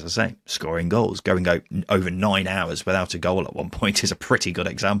obvious, as I say, scoring goals. Going over 9 hours without a goal at one point is a pretty good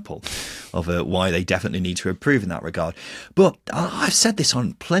example of why they definitely need to improve in that regard. But I've said this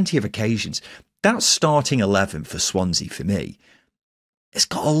on plenty of occasions. That starting 11 for Swansea, for me, it's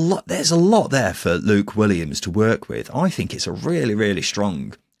got a lot. There's a lot there for Luke Williams to work with. I think it's a really, really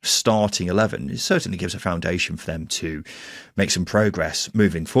strong starting 11. It certainly gives a foundation for them to make some progress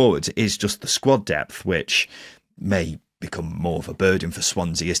moving forward. It is just the squad depth, which may become more of a burden for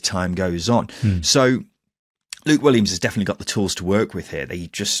Swansea as time goes on. So Luke Williams has definitely got the tools to work with here. He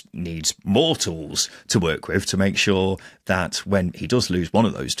just needs more tools to work with to make sure that when he does lose one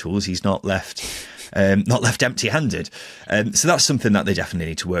of those tools, he's not left empty-handed. So that's something that they definitely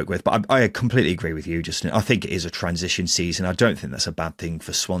need to work with. But I completely agree with you, Justin. I think it is a transition season. I don't think that's a bad thing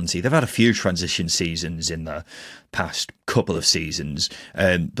for Swansea. They've had a few transition seasons in the past couple of seasons,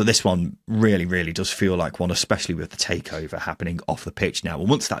 but this one really, really does feel like one, especially with the takeover happening off the pitch now. And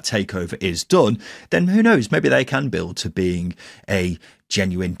once that takeover is done, then who knows? Maybe they can build to being a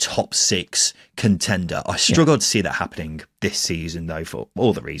genuine top 6 contender. I struggle to see that happening this season, though, for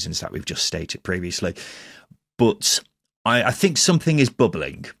all the reasons that we've just stated previously. But I think something is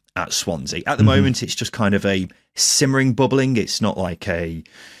bubbling at Swansea. At the moment, it's just kind of a simmering bubbling. It's not like a,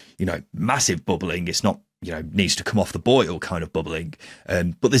 massive bubbling. It's not, needs to come off the boil kind of bubbling.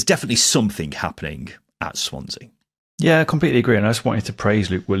 But there's definitely something happening at Swansea. Yeah, I completely agree. And I just wanted to praise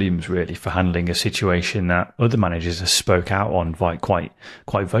Luke Williams really for handling a situation that other managers have spoke out on quite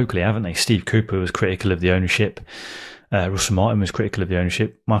vocally, haven't they? Steve Cooper was critical of the ownership. Russell Martin was critical of the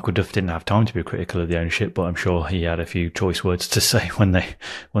ownership. Michael Duff didn't have time to be critical of the ownership, but I'm sure he had a few choice words to say when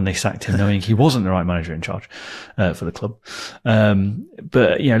they sacked him, knowing he wasn't the right manager in charge for the club.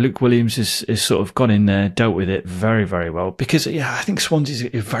 But Luke Williams is sort of gone in there, dealt with it very, very well. Because I think Swansea's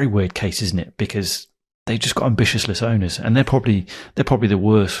a very weird case, isn't it? Because they've just got ambitiousless owners, and they're probably the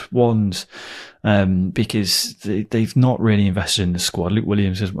worst ones because they've not really invested in the squad. Luke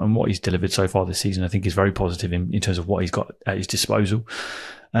Williams and what he's delivered so far this season, I think, is very positive in terms of what he's got at his disposal.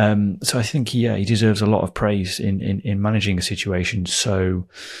 So I think he deserves a lot of praise in managing a situation so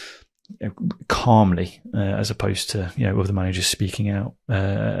calmly, as opposed to other managers speaking out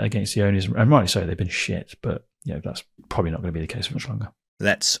against the owners. And rightly so, they've been shit, but that's probably not going to be the case for much longer.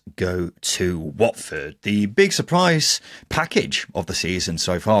 Let's go to Watford. The big surprise package of the season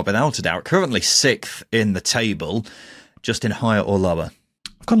so far, without a doubt. Currently 6th in the table. Justin, higher or lower?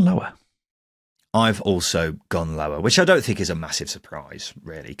 I've gone lower. I've also gone lower, which I don't think is a massive surprise,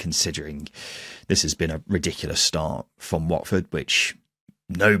 really, considering this has been a ridiculous start from Watford, which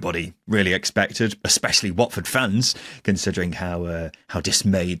nobody really expected, especially Watford fans, considering how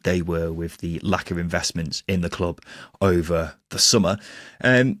dismayed they were with the lack of investments in the club over the summer.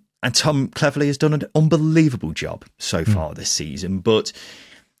 And Tom Cleverley has done an unbelievable job so far this season, but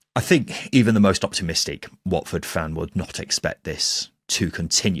I think even the most optimistic Watford fan would not expect this to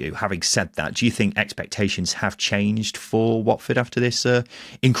continue. Having said that, do you think expectations have changed for Watford after this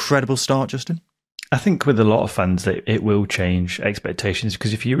incredible start, Justin? I think with a lot of fans that it will change expectations,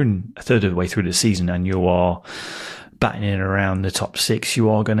 because if you're in a third of the way through the season and you are batting in around the top 6, you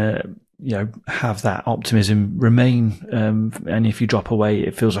are going to have that optimism remain. And if you drop away,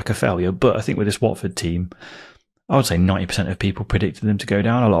 it feels like a failure. But I think with this Watford team, I would say 90% of people predicted them to go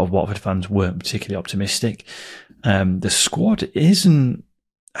down. A lot of Watford fans weren't particularly optimistic. The squad isn't.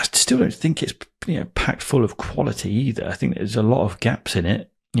 I still don't think it's packed full of quality either. I think there's a lot of gaps in it.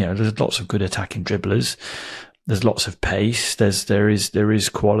 there's lots of good attacking dribblers. There's lots of pace. There is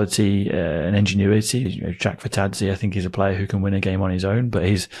quality and ingenuity. Jack Fatadze, I think, is a player who can win a game on his own, but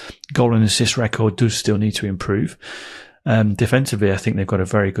his goal and assist record does still need to improve. Defensively, I think they've got a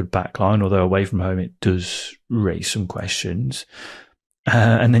very good back line, although away from home it does raise some questions.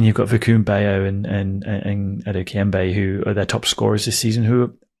 And then you've got Vikun Bayo and Edo Kiembe, who are their top scorers this season,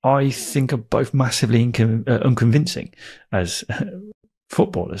 who I think are both massively unconvincing as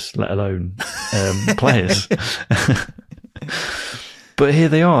footballers, let alone players. But here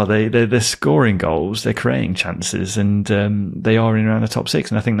they are. They're scoring goals, they're creating chances, and they are in around the top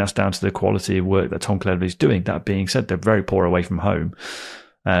six. And I think that's down to the quality of work that Tom Cleverley is doing. That being said, they're very poor away from home.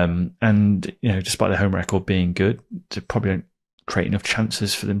 And, despite their home record being good, they probably don't create enough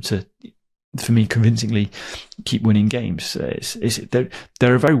chances for them to, for me, convincingly keep winning games. They're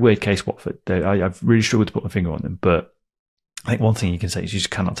a very weird case, Watford. I've really struggled to put my finger on them. But I think one thing you can say is you just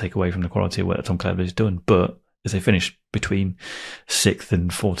cannot take away from the quality of work that Tom Cleverley has done. But as they finish between 6th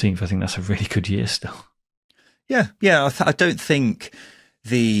and 14th, I think that's a really good year still. Yeah. I don't think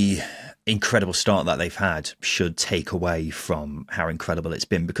the incredible start that they've had should take away from how incredible it's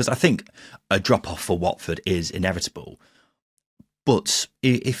been, because I think a drop-off for Watford is inevitable. But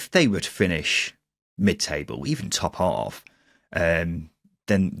if they were to finish mid-table, even top half, then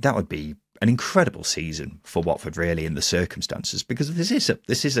that would be an incredible season for Watford, really, in the circumstances, because this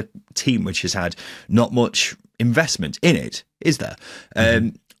is a team which has had not much investment in it, is there?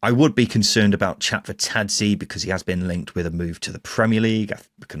 I would be concerned about Jack Fatadze because he has been linked with a move to the Premier League. I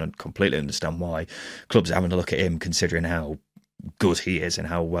can completely understand why clubs are having a look at him, considering how good he is and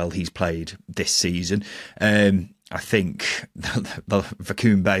how well he's played this season. I think the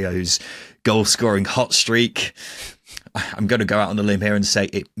Vikun Bayo's goal-scoring hot streak, I'm going to go out on the limb here and say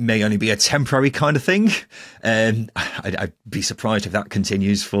it may only be a temporary kind of thing. I'd be surprised if that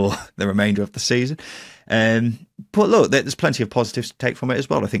continues for the remainder of the season. But look, there's plenty of positives to take from it as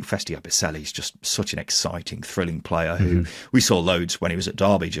well. I think Festi Abiselli is just such an exciting, thrilling player who we saw loads when he was at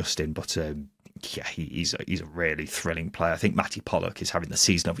Derby, Justin, but he's a really thrilling player. I think Matty Pollock is having the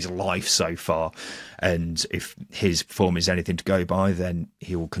season of his life so far, and if his form is anything to go by, then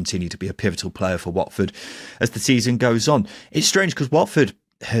he will continue to be a pivotal player for Watford as the season goes on. It's strange because Watford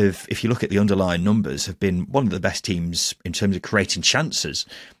have, if you look at the underlying numbers, have been one of the best teams in terms of creating chances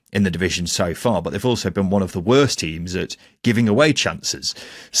in the division so far, but they've also been one of the worst teams at giving away chances.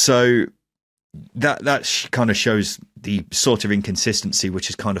 So that kind of shows the sort of inconsistency which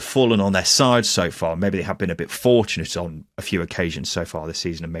has kind of fallen on their side so far. Maybe they have been a bit fortunate on a few occasions so far this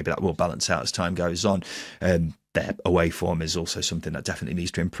season, and maybe that will balance out as time goes on. Their away form is also something that definitely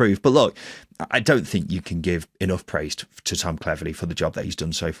needs to improve. But look, I don't think you can give enough praise to Tom Cleverley for the job that he's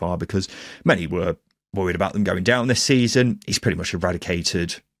done so far, because many were worried about them going down this season. He's pretty much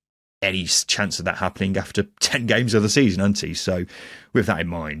eradicated any chance of that happening after 10 games of the season, hasn't he? So with that in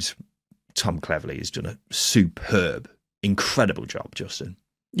mind, Tom Cleverley has done a superb, incredible job, Justin.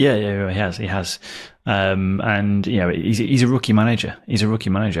 Yeah, he has. And he's a rookie manager. He's a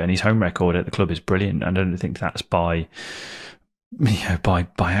rookie manager, and his home record at the club is brilliant. I don't think that's by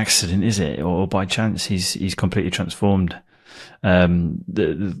accident, is it, or by chance? He's completely transformed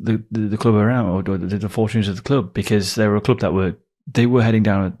the club around, or the fortunes of the club, because they were a club that were heading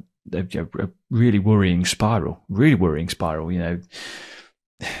down a really worrying spiral.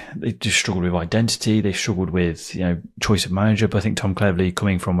 They just struggled with identity. They struggled with, choice of manager. But I think Tom Cleverley,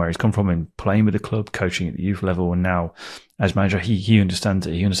 coming from where he's come from and playing with the club, coaching at the youth level, and now as manager, he understands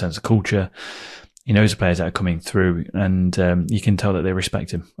it. He understands the culture. He knows the players that are coming through, and you can tell that they respect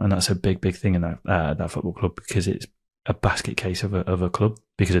him. And that's a big thing in that football club, because it's a basket case of a club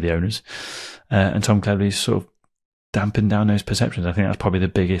because of the owners. And Tom Cleverley's sort of dampened down those perceptions. I think that's probably the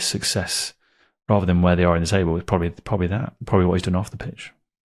biggest success, rather than where they are in the table. It's probably what he's done off the pitch.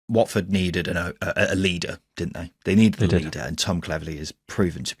 Watford needed a leader, didn't they? They needed a leader, and Tom Cleverley has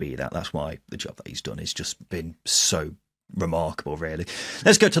proven to be that. That's why the job that he's done has just been so remarkable, really.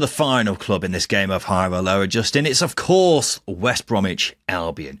 Let's go to the final club in this game of higher or lower, Justin. It's, of course, West Bromwich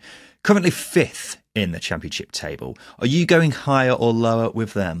Albion, currently 5th in the Championship table. Are you going higher or lower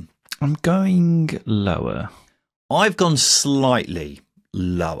with them? I'm going lower. I've gone slightly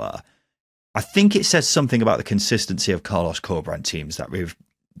lower. I think it says something about the consistency of Carlos Corberán teams that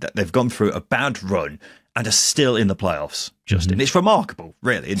they've gone through a bad run and are still in the playoffs, Justin. It's remarkable,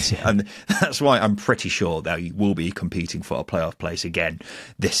 really. And that's why I'm pretty sure they will be competing for a playoff place again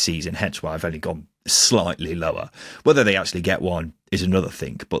this season, hence why I've only gone slightly lower. Whether they actually get one is another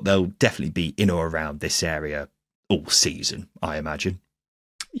thing, but they'll definitely be in or around this area all season, I imagine.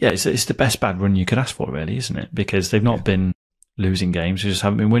 Yeah, it's the best bad run you could ask for, really, isn't it? Because they've not been losing games. They just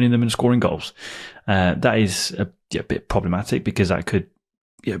haven't been winning them and scoring goals. That is a bit problematic because that could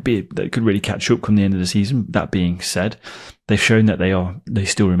really catch up come the end of the season. That being said, they've shown that they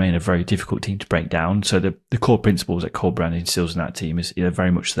still remain a very difficult team to break down. So the core principles that Cole Brand instills in that team is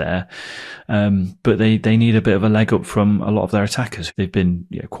very much there. But they need a bit of a leg up from a lot of their attackers. They've been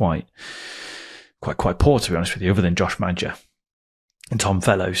quite poor, to be honest with you, other than Josh Madger and Tom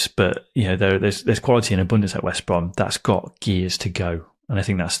Fellows. But there's quality in abundance at West Brom. That's got gears to go, and I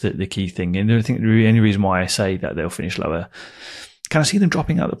think that's the key thing. And I think the only reason why I say that they'll finish lower, can I see them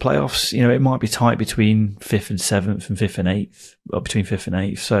dropping out of the playoffs? It might be tight between 5th and 7th and 5th and 8th, or between 5th and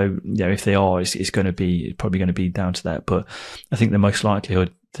 8th. So, if they are, it's probably going to be down to that. But I think the most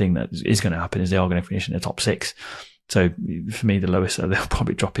likelihood thing that is going to happen is they are going to finish in the top 6. So for me, the lowest that they'll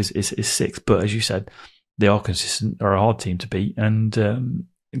probably drop is 6th. But as you said, they are consistent. They're a hard team to beat. And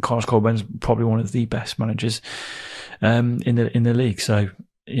Carlos Colburn's probably one of the best managers in the league. So,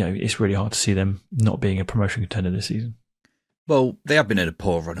 it's really hard to see them not being a promotion contender this season. Well, they have been in a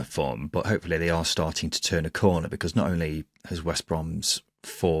poor run of form, but hopefully they are starting to turn a corner, because not only has West Brom's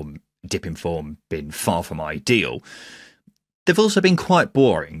dip in form been far from ideal, they've also been quite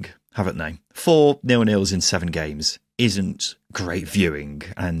boring, haven't they? 4 0-0s in 7 games isn't great viewing,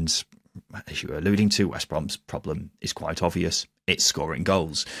 and as you were alluding to, West Brom's problem is quite obvious. It's scoring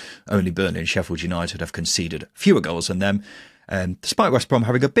goals. Only Burnley and Sheffield United have conceded fewer goals than them. Despite West Brom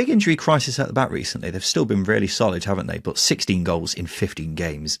having a big injury crisis at the back recently, they've still been really solid, haven't they? But 16 goals in 15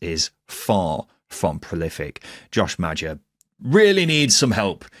 games is far from prolific. Josh Madger really needs some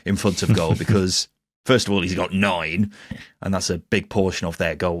help in front of goal because, first of all, he's got 9, and that's a big portion of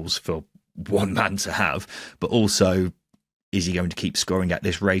their goals for one man to have. But also, is he going to keep scoring at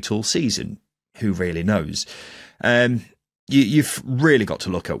this rate all season? Who really knows? You've really got to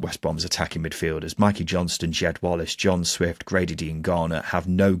look at West Brom's attacking midfielders. Mikey Johnston, Jed Wallace, John Swift, Grady Dean Garner have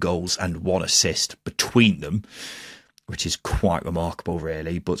no goals and 1 assist between them, which is quite remarkable,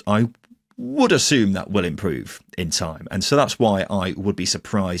 really. But I would assume that will improve in time. And so that's why I would be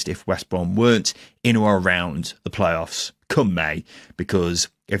surprised if West Brom weren't in or around the playoffs come May, because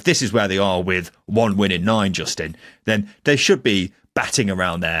if this is where they are with 1 win in 9, Justin, then they should be batting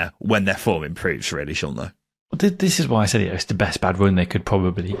around there when their form improves, really, shouldn't they? This is why I said it's the best bad run they could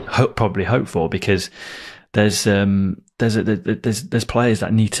probably hope for, because there's players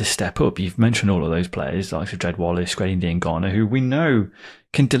that need to step up. You've mentioned all of those players, like Jed Wallace, Grady Dean Garner, who we know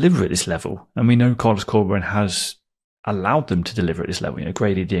can deliver at this level, and we know Carlos Corberán has allowed them to deliver at this level.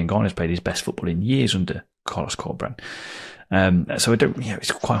 Grady Dean Garner has played his best football in years under Carlos Corberán. So I don't.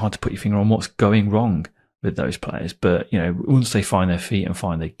 It's quite hard to put your finger on what's going wrong with those players, but once they find their feet and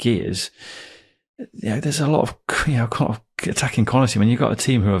find their gears, there's a lot of attacking quality. When you've got a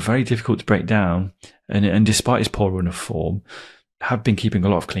team who are very difficult to break down, and despite his poor run of form, have been keeping a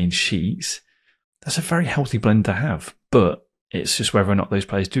lot of clean sheets. That's a very healthy blend to have. But it's just whether or not those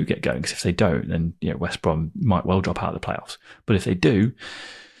players do get going. Because if they don't, then West Brom might well drop out of the playoffs. But if they do,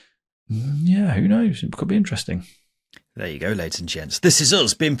 who knows? It could be interesting. There you go, ladies and gents. This is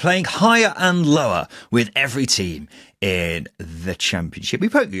us been playing higher and lower with every team in the Championship. We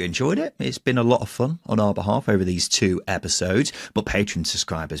hope you enjoyed it. It's been a lot of fun on our behalf over these 2 episodes. But Patreon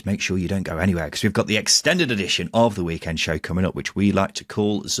subscribers, make sure you don't go anywhere, because we've got the extended edition of the weekend show coming up, which we like to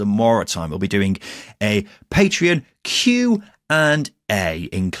call Zamora Time. We'll be doing a Patreon Q&A,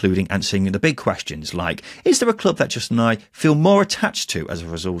 including answering the big questions like, is there a club that Justin and I feel more attached to as a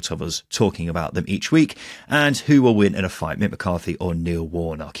result of us talking about them each week? And who will win in a fight, Mick McCarthy or Neil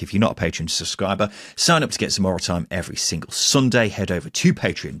Warnock? If you're not a Patreon subscriber, sign up to get some more time every single Sunday. Head over to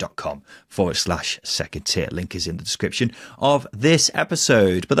patreon.com/second tier. Link is in the description of this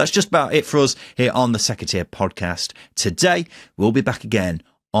episode. But that's just about it for us here on the Second Tier podcast today. We'll be back again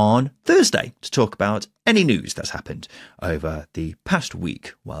on Thursday to talk about any news that's happened over the past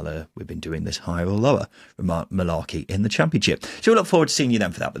week while we've been doing this higher or lower malarkey in the Championship. So we look forward to seeing you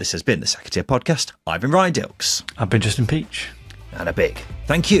then for that. But this has been the Second Tier Podcast. I've been Ryan Dilks. I've been Justin Peach. And a big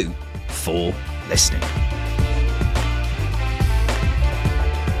thank you for listening.